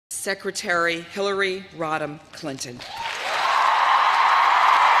Secretary Hillary Rodham Clinton.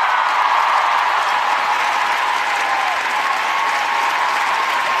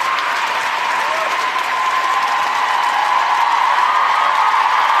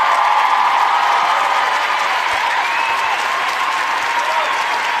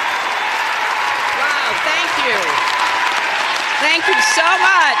 Thank you so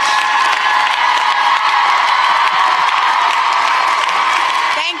much.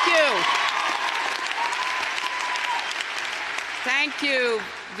 Thank you. Thank you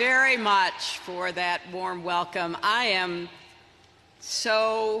very much for that warm welcome. I am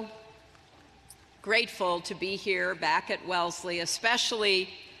so grateful to be here back at Wellesley, especially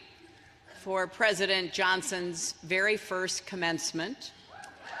for President Johnson's very first commencement,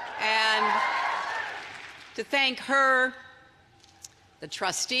 and to thank her, the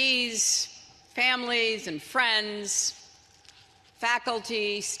trustees, families and friends,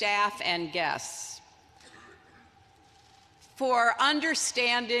 faculty, staff, and guests for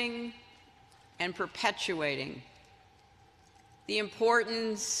understanding and perpetuating the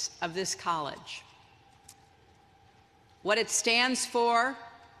importance of this college, what it stands for,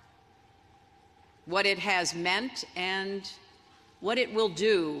 what it has meant, and what it will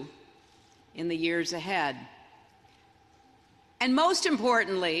do in the years ahead. And most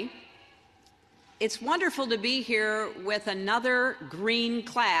importantly, it's wonderful to be here with another green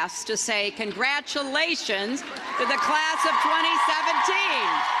class to say congratulations to the class of 2017.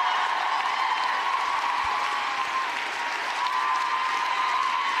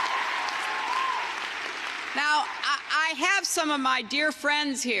 Now, I have some of my dear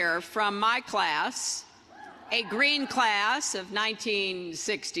friends here from my class, a green class of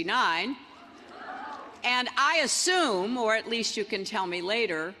 1969. And I assume, or at least you can tell me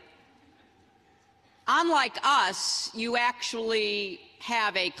later, unlike us, you actually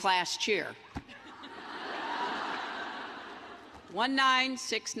have a class cheer.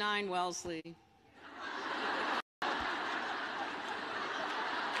 1969 Wellesley.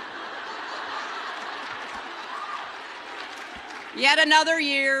 Yet another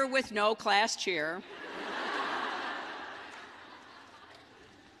year with no class cheer.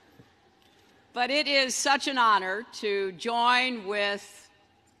 But it is such an honor to join with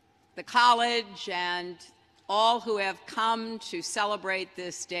the college and all who have come to celebrate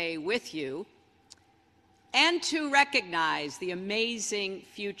this day with you, and to recognize the amazing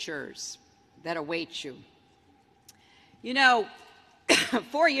futures that await you. You know,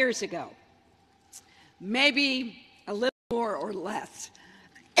 4 years ago, maybe a little more or less,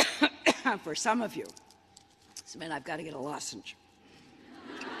 for some of you, this meant I've got to get a lozenge.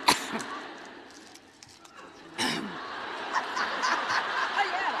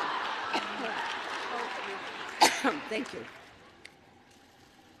 Thank you.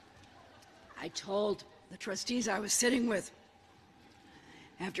 I told the trustees I was sitting with,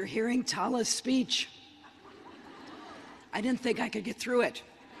 after hearing Tala's speech, I didn't think I could get through it.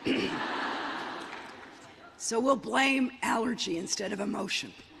 So we'll blame allergy instead of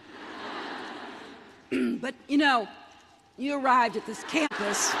emotion. But you know, you arrived at this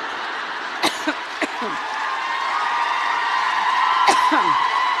campus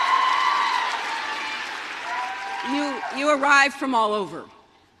You arrived from all over.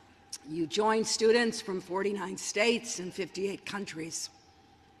 You joined students from 49 states and 58 countries.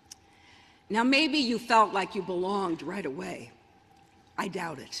 Now, maybe you felt like you belonged right away. I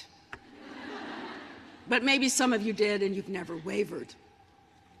doubt it. But maybe some of you did, and you've never wavered.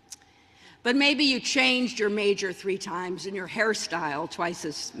 But maybe you changed your major 3 times and your hairstyle twice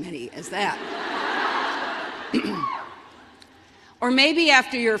as many as that. Or maybe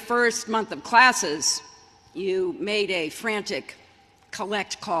after your first month of classes, you made a frantic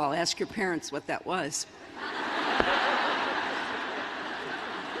collect call. Ask your parents what that was.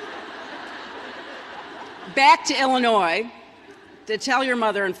 Back to Illinois to tell your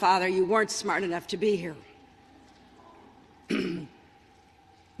mother and father you weren't smart enough to be here.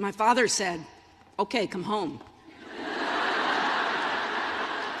 My father said, "Okay, come home."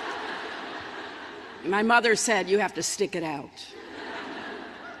 My mother said, "You have to stick it out."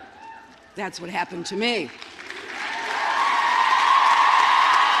 That's what happened to me.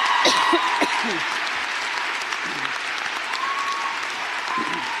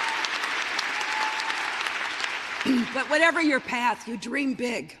 But whatever your path, you dream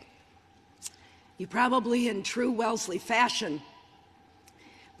big. You probably, in true Wellesley fashion,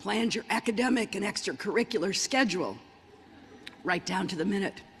 planned your academic and extracurricular schedule right down to the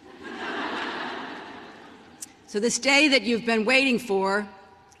minute. So this day that you've been waiting for,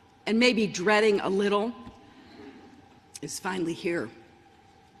 and maybe dreading a little, is finally here.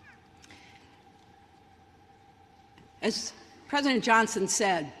 As President Johnson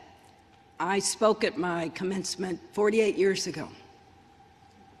said, I spoke at my commencement 48 years ago.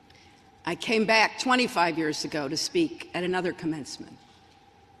 I came back 25 years ago to speak at another commencement.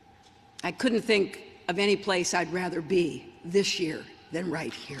 I couldn't think of any place I'd rather be this year than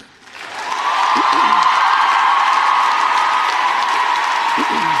right here.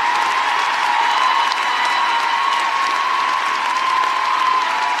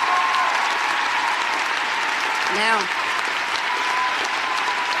 Now,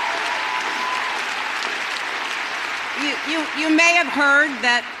 you may have heard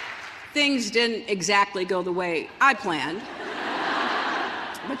that things didn't exactly go the way I planned.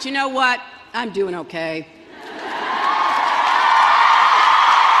 But you know what? I'm doing okay.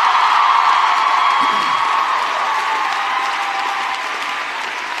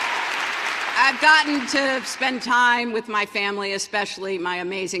 I've gotten to spend time with my family, especially my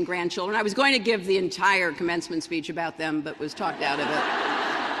amazing grandchildren. I was going to give the entire commencement speech about them, but was talked out of it.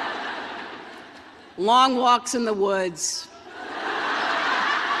 Long walks in the woods,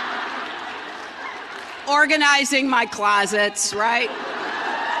 organizing my closets, right?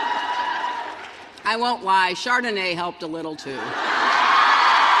 I won't lie, Chardonnay helped a little too.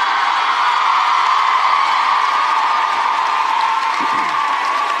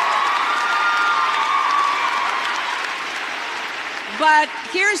 But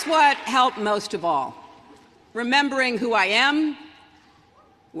here's what helped most of all: remembering who I am,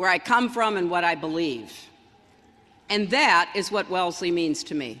 where I come from, and what I believe. And that is what Wellesley means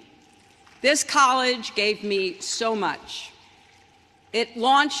to me. This college gave me so much. It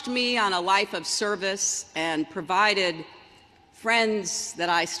launched me on a life of service and provided friends that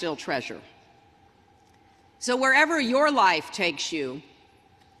I still treasure. So wherever your life takes you,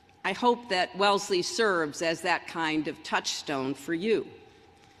 I hope that Wellesley serves as that kind of touchstone for you.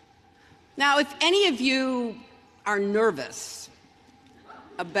 Now, if any of you are nervous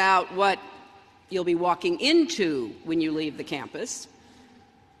about what you'll be walking into when you leave the campus,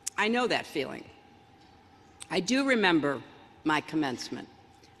 I know that feeling. I do remember my commencement.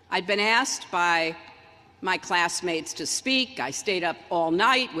 I'd been asked by my classmates to speak. I stayed up all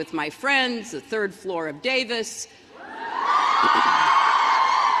night with my friends, the third floor of Davis,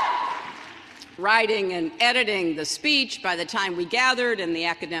 writing and editing the speech by the time we gathered in the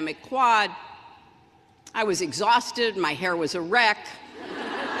academic quad. I was exhausted, my hair was a wreck.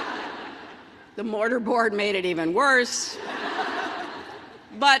 The mortarboard made it even worse.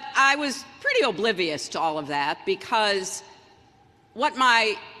 But I was pretty oblivious to all of that, because what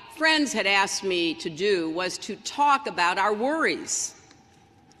my friends had asked me to do was to talk about our worries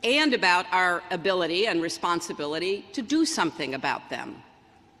and about our ability and responsibility to do something about them.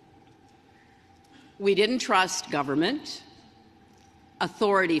 We didn't trust government,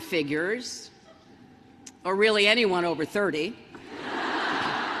 authority figures, or really anyone over 30.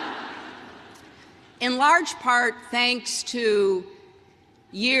 In large part thanks to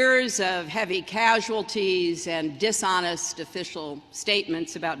years of heavy casualties and dishonest official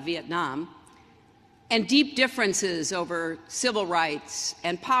statements about Vietnam, and deep differences over civil rights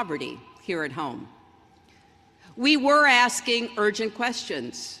and poverty here at home. We were asking urgent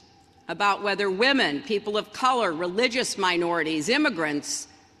questions about whether women, people of color, religious minorities, immigrants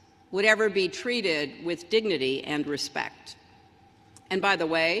would ever be treated with dignity and respect. And by the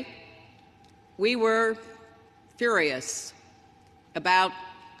way, we were furious about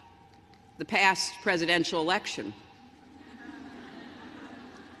the past presidential election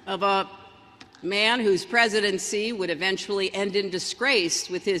of a man whose presidency would eventually end in disgrace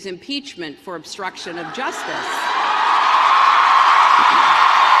with his impeachment for obstruction of justice.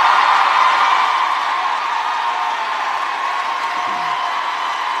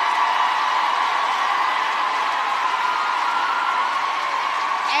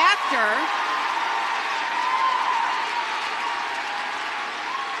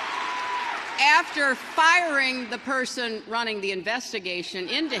 After firing the person running the investigation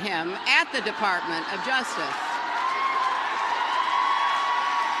into him at the Department of Justice.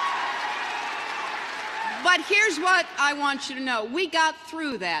 But here's what I want you to know. We got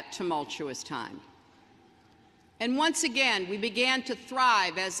through that tumultuous time. And once again, we began to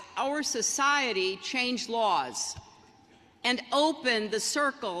thrive as our society changed laws and opened the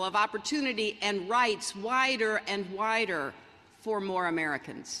circle of opportunity and rights wider and wider for more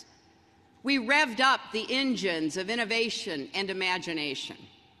Americans. We revved up the engines of innovation and imagination.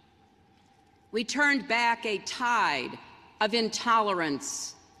 We turned back a tide of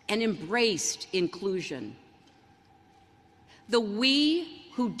intolerance and embraced inclusion. The we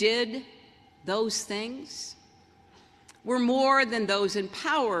who did those things were more than those in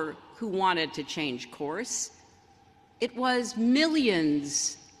power who wanted to change course. It was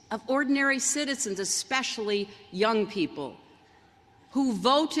millions of ordinary citizens, especially young people, who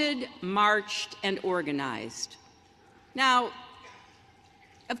voted, marched, and organized. Now,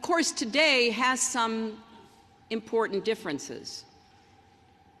 of course, today has some important differences.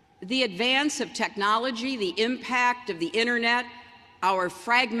 The advance of technology, the impact of the internet, our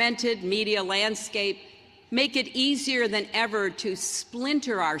fragmented media landscape make it easier than ever to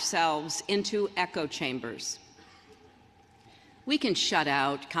splinter ourselves into echo chambers. We can shut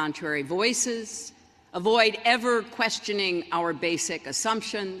out contrary voices, avoid ever questioning our basic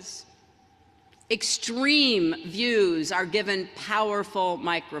assumptions. Extreme views are given powerful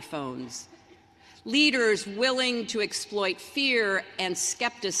microphones. Leaders willing to exploit fear and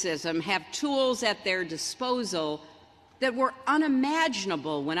skepticism have tools at their disposal that were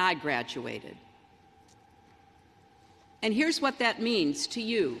unimaginable when I graduated. And here's what that means to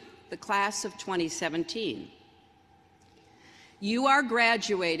you, the class of 2017. You are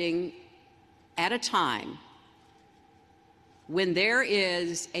graduating at a time when there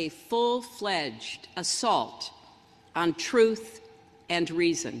is a full-fledged assault on truth and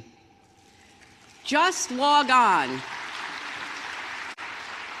reason. Just log on.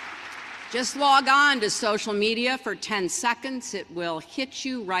 Just log on to social media for 10 seconds. It will hit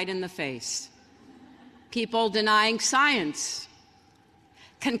you right in the face. People denying science,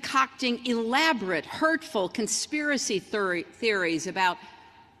 concocting elaborate, hurtful conspiracy theories about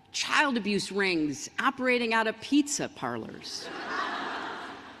child abuse rings operating out of pizza parlors,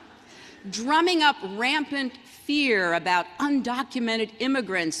 drumming up rampant fear about undocumented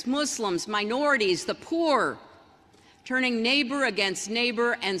immigrants, Muslims, minorities, the poor, turning neighbor against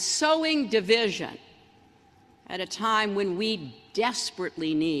neighbor and sowing division at a time when we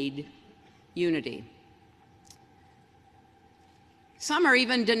desperately need unity. Some are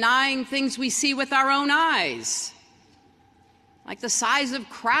even denying things we see with our own eyes, like the size of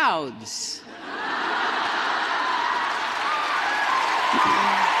crowds.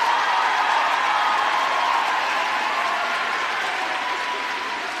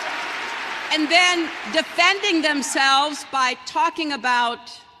 And then defending themselves by talking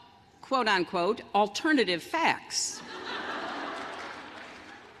about, quote unquote, alternative facts.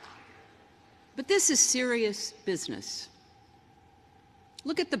 But this is serious business.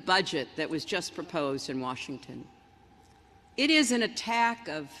 Look at the budget that was just proposed in Washington. It is an attack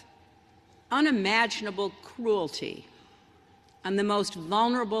of unimaginable cruelty on the most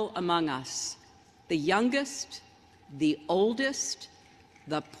vulnerable among us, the youngest, the oldest,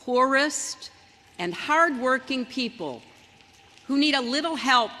 the poorest, and hardworking people who need a little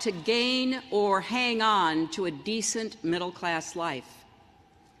help to gain or hang on to a decent middle-class life.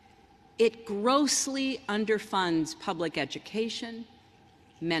 It grossly underfunds public education,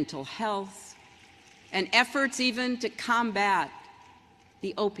 mental health, and efforts even to combat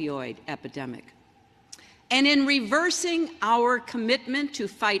the opioid epidemic. And in reversing our commitment to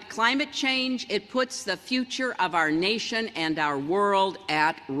fight climate change, it puts the future of our nation and our world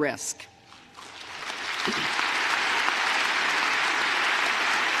at risk.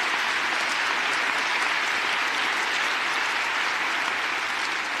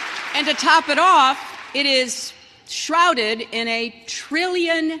 And to top it off, it is shrouded in a $1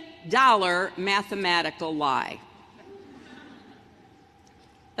 trillion mathematical lie.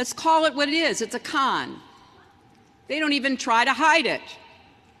 Let's call it what it is. It's a con. They don't even try to hide it.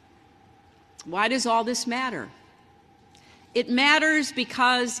 Why does all this matter? It matters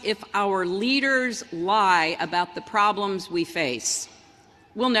because if our leaders lie about the problems we face,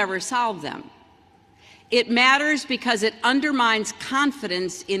 we'll never solve them. It matters because it undermines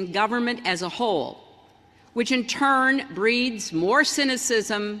confidence in government as a whole, which in turn breeds more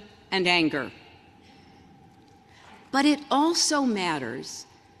cynicism and anger. But it also matters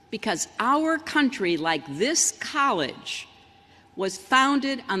because our country, like this college, was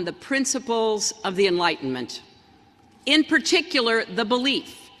founded on the principles of the Enlightenment. In particular, the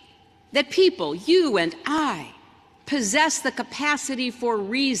belief that people, you and I, possess the capacity for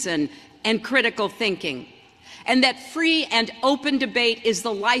reason and critical thinking, and that free and open debate is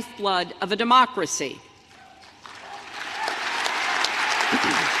the lifeblood of a democracy.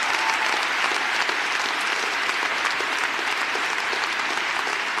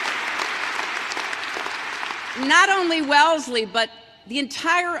 Not only Wellesley, but the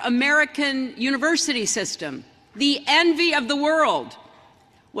entire American university system, the envy of the world,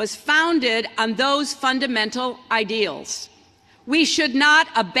 was founded on those fundamental ideals. We should not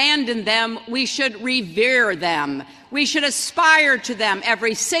abandon them. We should revere them. We should aspire to them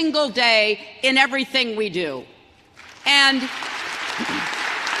every single day in everything we do.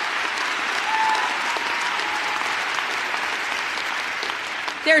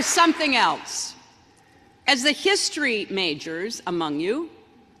 there's something else. As the history majors among you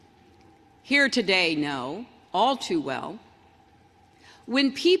here today know all too well,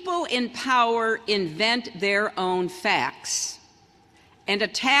 when people in power invent their own facts and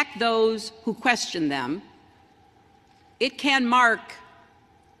attack those who question them, it can mark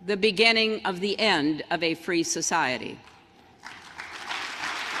the beginning of the end of a free society.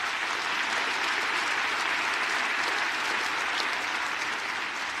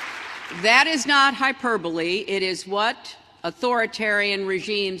 That is not hyperbole. It is what authoritarian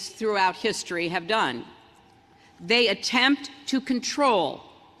regimes throughout history have done. They attempt to control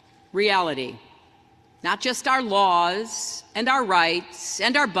reality, not just our laws and our rights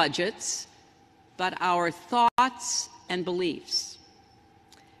and our budgets, but our thoughts and beliefs.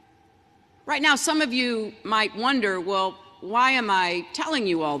 Right now, some of you might wonder, well, why am I telling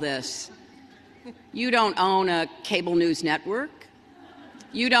you all this? You don't own a cable news network.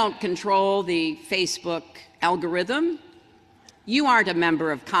 You don't control the Facebook algorithm. You aren't a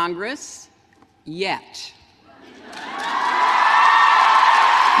member of Congress yet.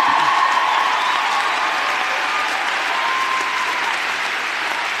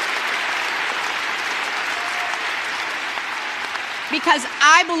 Because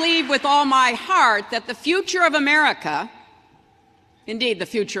I believe with all my heart that the future of America, indeed the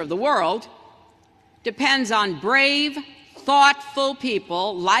future of the world, depends on brave, thoughtful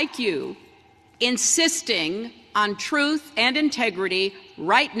people like you insisting on truth and integrity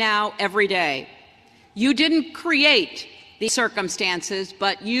right now, every day. You didn't create these circumstances,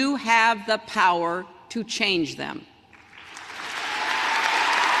 but you have the power to change them.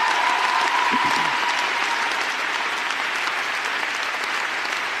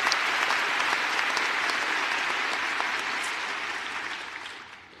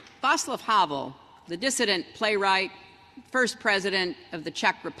 Václav Havel, the dissident playwright, first president of the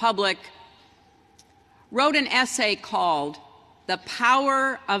Czech Republic, wrote an essay called "The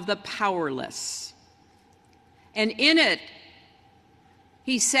Power of the Powerless." And in it,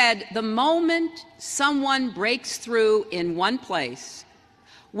 he said, the moment someone breaks through in one place,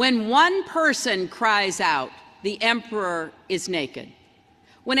 when one person cries out, "The emperor is naked,"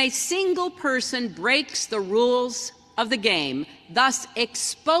 when a single person breaks the rules of the game, thus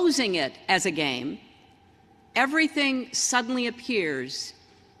exposing it as a game, everything suddenly appears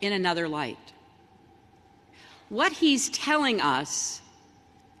in another light. What he's telling us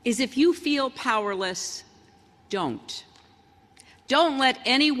is if you feel powerless, don't. Don't let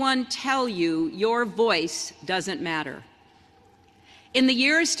anyone tell you your voice doesn't matter. In the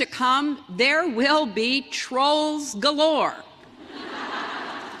years to come, there will be trolls galore,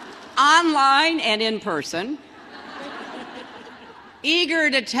 online and in person, eager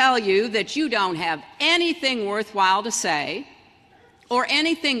to tell you that you don't have anything worthwhile to say or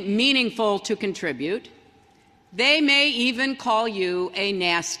anything meaningful to contribute. They may even call you a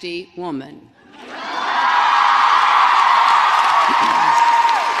nasty woman.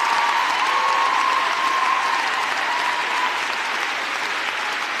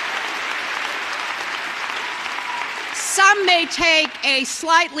 Some may take a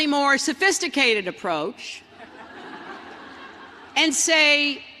slightly more sophisticated approach and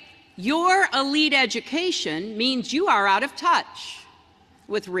say, your elite education means you are out of touch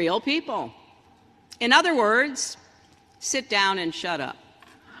with real people. In other words, sit down and shut up.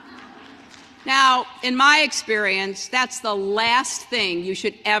 Now, in my experience, that's the last thing you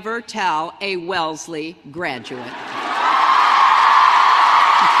should ever tell a Wellesley graduate.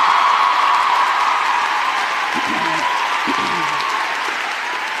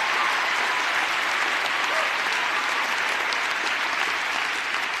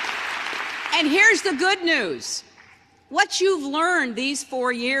 And here's the good news. What you've learned these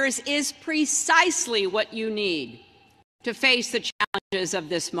 4 years is precisely what you need to face the challenges of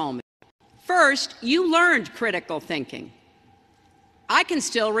this moment. First, you learned critical thinking. I can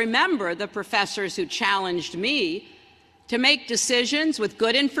still remember the professors who challenged me to make decisions with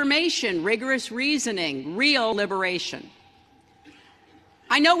good information, rigorous reasoning, real liberation.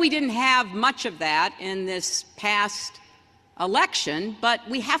 I know we didn't have much of that in this past election, but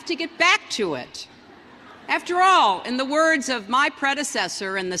we have to get back to it. After all, in the words of my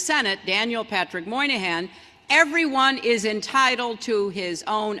predecessor in the Senate, Daniel Patrick Moynihan, everyone is entitled to his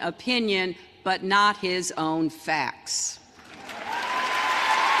own opinion, but not his own facts.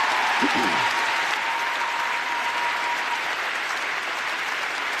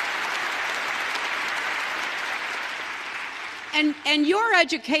 And your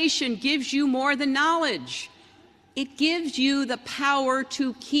education gives you more than knowledge. It gives you the power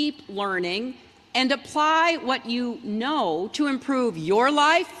to keep learning and apply what you know to improve your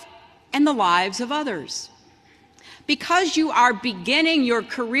life and the lives of others. Because you are beginning your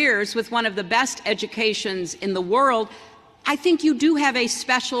careers with one of the best educations in the world, I think you do have a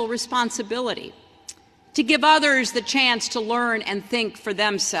special responsibility to give others the chance to learn and think for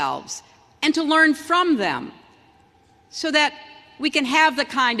themselves and to learn from them so that we can have the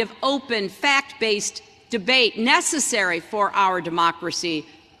kind of open, fact-based debate necessary for our democracy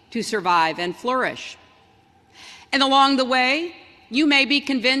to survive and flourish. And along the way, you may be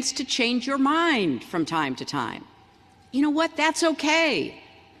convinced to change your mind from time to time. You know what? That's okay.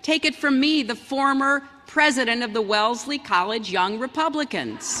 Take it from me, the former president of the Wellesley College Young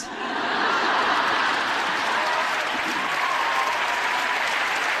Republicans.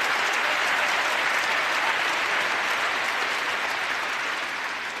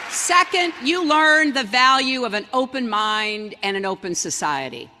 Second, you learn the value of an open mind and an open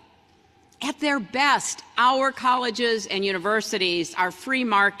society. At their best, our colleges and universities are free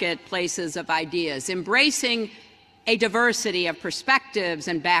market places of ideas, embracing a diversity of perspectives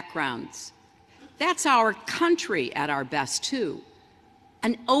and backgrounds. That's our country at our best, too.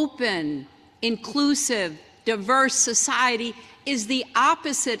 An open, inclusive, diverse society is the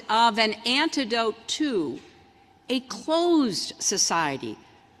opposite of, an antidote to, a closed society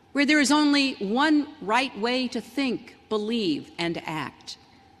where there is only one right way to think, believe, and act.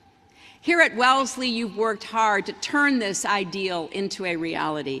 Here at Wellesley, you've worked hard to turn this ideal into a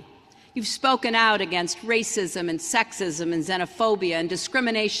reality. You've spoken out against racism and sexism and xenophobia and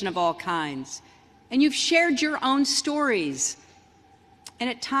discrimination of all kinds. And you've shared your own stories. And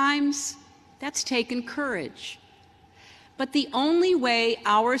at times, that's taken courage. But the only way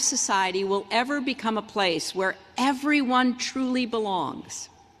our society will ever become a place where everyone truly belongs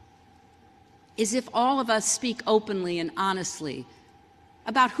is if all of us speak openly and honestly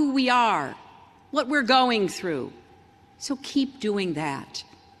about who we are, what we're going through. So keep doing that.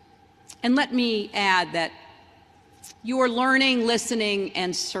 And let me add that your learning, listening,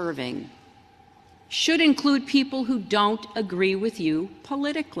 and serving should include people who don't agree with you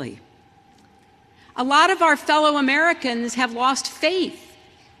politically. A lot of our fellow Americans have lost faith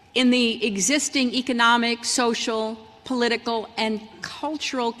in the existing economic, social, political, and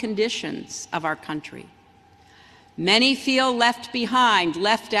cultural conditions of our country. Many feel left behind,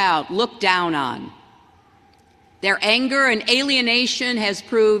 left out, looked down on. Their anger and alienation has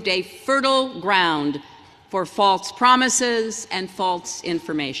proved a fertile ground for false promises and false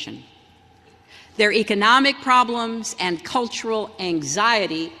information. Their economic problems and cultural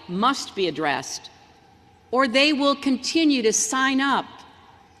anxiety must be addressed, or they will continue to sign up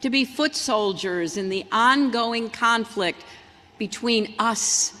to be foot soldiers in the ongoing conflict between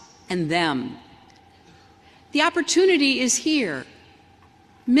us and them. The opportunity is here.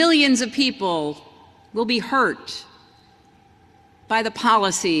 Millions of people will be hurt by the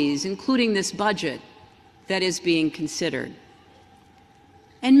policies, including this budget, that is being considered.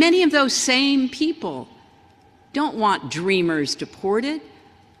 And many of those same people don't want dreamers deported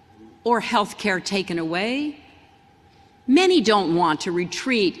or health care taken away. Many don't want to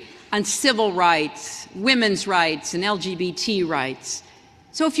retreat on civil rights, women's rights, and LGBT rights.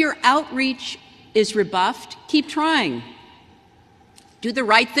 So if your outreach is rebuffed, keep trying. Do the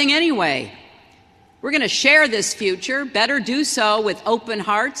right thing anyway. We're going to share this future. Better do so with open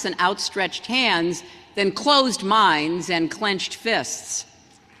hearts and outstretched hands than closed minds and clenched fists.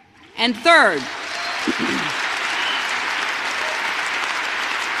 And third,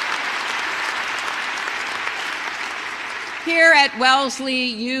 here at Wellesley,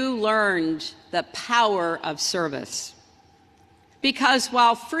 you learned the power of service. Because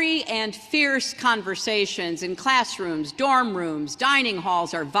while free and fierce conversations in classrooms, dorm rooms, dining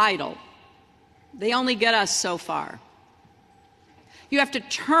halls are vital, they only get us so far. You have to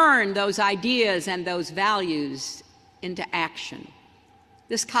turn those ideas and those values into action.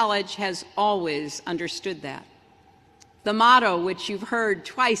 This college has always understood that. The motto, which you've heard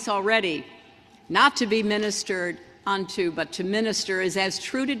twice already, not to be ministered unto, but to minister, is as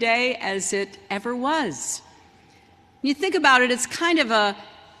true today as it ever was. When you think about it, it's kind of a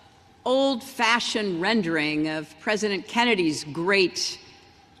old-fashioned rendering of President Kennedy's great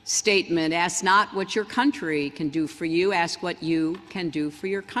statement, ask not what your country can do for you, ask what you can do for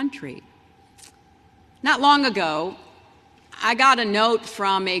your country. Not long ago, I got a note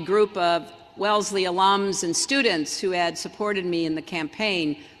from a group of Wellesley alums and students who had supported me in the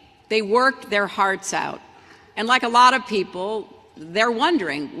campaign. They worked their hearts out. And like a lot of people, they're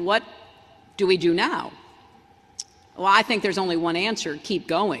wondering, what do we do now? Well, I think there's only one answer: keep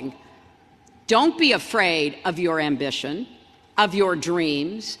going. Don't be afraid of your ambition, of your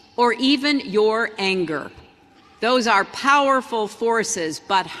dreams, or even your anger. Those are powerful forces,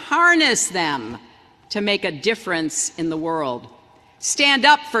 but harness them to make a difference in the world. Stand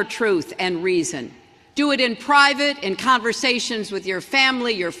up for truth and reason. Do it in private, in conversations with your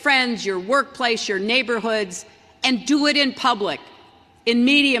family, your friends, your workplace, your neighborhoods, and do it in public, in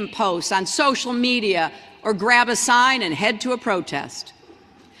Medium posts, on social media, or grab a sign and head to a protest.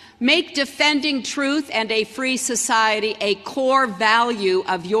 Make defending truth and a free society a core value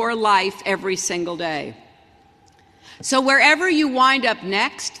of your life every single day. So wherever you wind up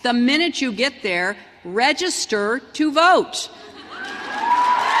next, the minute you get there, register to vote.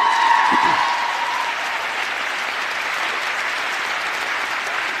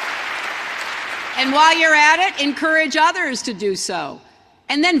 And while you're at it, encourage others to do so.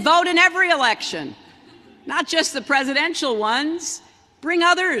 And then vote in every election, not just the presidential ones. Bring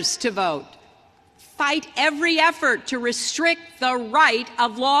others to vote. Fight every effort to restrict the right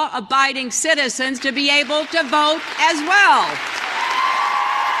of law-abiding citizens to be able to vote as well.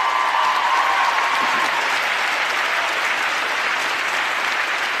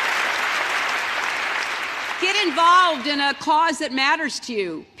 Get involved in a cause that matters to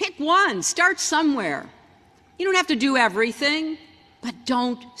you. Pick one. Start somewhere. You don't have to do everything, but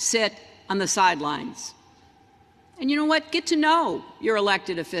don't sit on the sidelines. And you know what? Get to know your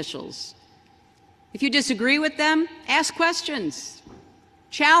elected officials. If you disagree with them, ask questions.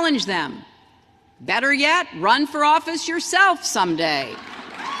 Challenge them. Better yet, run for office yourself someday.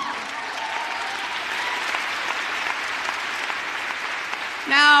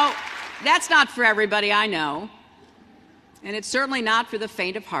 Now, that's not for everybody, I know, and it's certainly not for the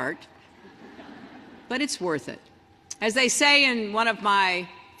faint of heart, but it's worth it. As they say in one of my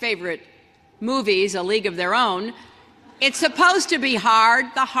favorite movies, A League of Their Own, it's supposed to be hard.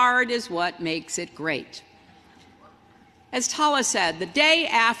 The hard is what makes it great. As Tala said, the day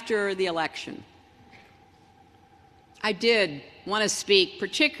after the election, I did want to speak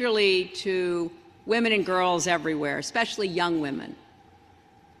particularly to women and girls everywhere, especially young women,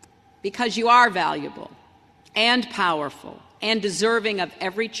 because you are valuable and powerful and deserving of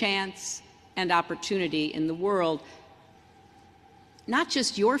every chance and opportunity in the world. Not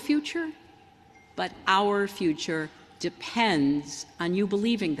just your future, but our future depends on you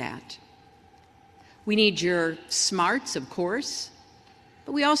believing that. We need your smarts, of course,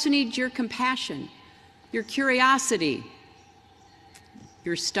 but we also need your compassion, your curiosity,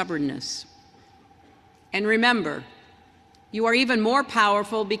 your stubbornness. And remember, you are even more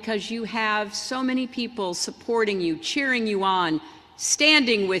powerful because you have so many people supporting you, cheering you on,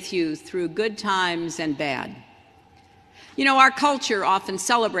 standing with you through good times and bad. You know, our culture often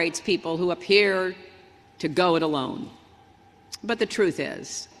celebrates people who appear to go it alone. But the truth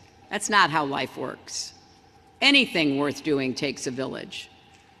is, that's not how life works. Anything worth doing takes a village.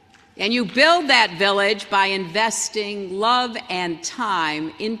 And you build that village by investing love and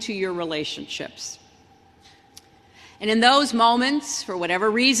time into your relationships. And in those moments, for whatever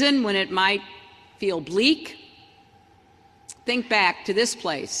reason, when it might feel bleak, think back to this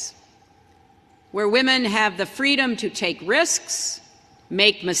place, where women have the freedom to take risks,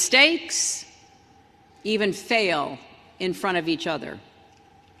 make mistakes, even fail in front of each other.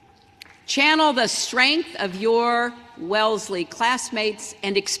 Channel the strength of your Wellesley classmates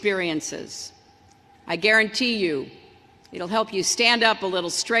and experiences. I guarantee you, it'll help you stand up a little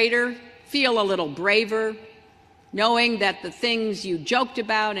straighter, feel a little braver, knowing that the things you joked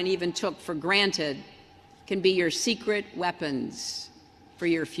about and even took for granted can be your secret weapons for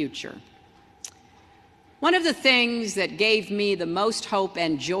your future. One of the things that gave me the most hope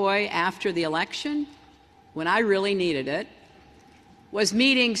and joy after the election, when I really needed it, was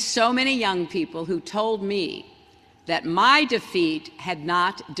meeting so many young people who told me that my defeat had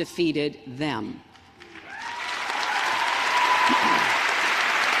not defeated them.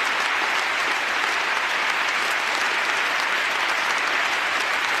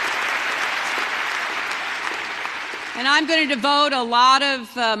 And I'm going to devote a lot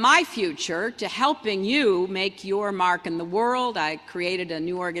of my future to helping you make your mark in the world. I created a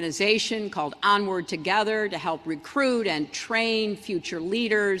new organization called Onward Together to help recruit and train future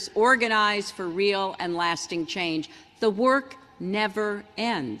leaders, organize for real and lasting change. The work never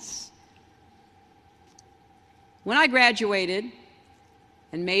ends. When I graduated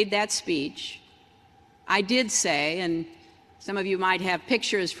and made that speech, I did say, and some of you might have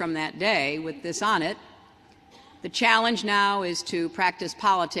pictures from that day with this on it, the challenge now is to practice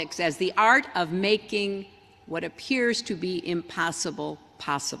politics as the art of making what appears to be impossible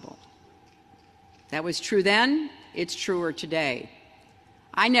possible. That was true then, it's truer today.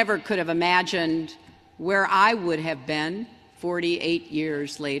 I never could have imagined where I would have been 48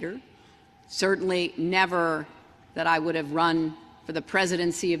 years later. Certainly never that I would have run for the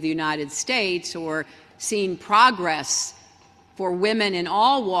presidency of the United States or seen progress for women in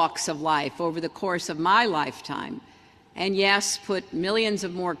all walks of life over the course of my lifetime. And yes, put millions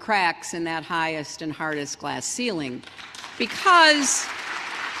of more cracks in that highest and hardest glass ceiling. Because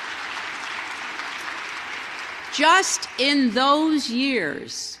just in those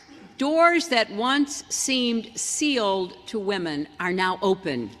years, doors that once seemed sealed to women are now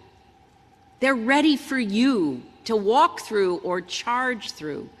open. They're ready for you to walk through or charge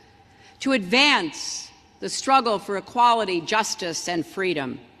through, to advance the struggle for equality, justice, and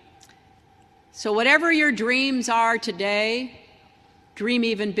freedom. So whatever your dreams are today, dream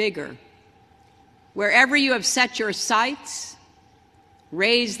even bigger. Wherever you have set your sights,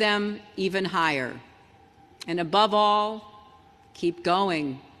 raise them even higher. And above all, keep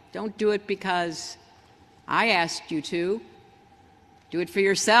going. Don't do it because I asked you to. Do it for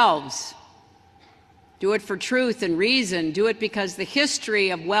yourselves. Do it for truth and reason. Do it because the history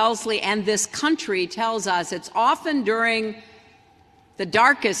of Wellesley and this country tells us it's often during the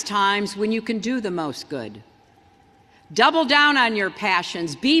darkest times when you can do the most good. Double down on your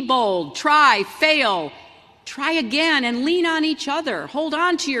passions. Be bold. Try, fail, try again, and lean on each other. Hold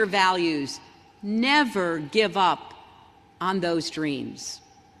on to your values. Never give up on those dreams.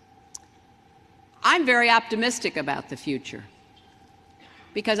 I'm very optimistic about the future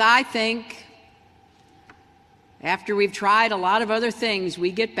because I think after we've tried a lot of other things,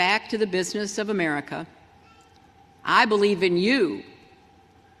 we get back to the business of America. I believe in you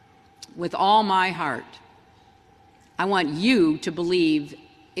with all my heart. I want you to believe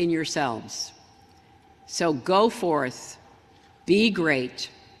in yourselves. So go forth, be great,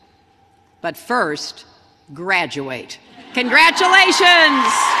 but first, graduate.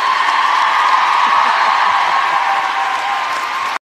 Congratulations!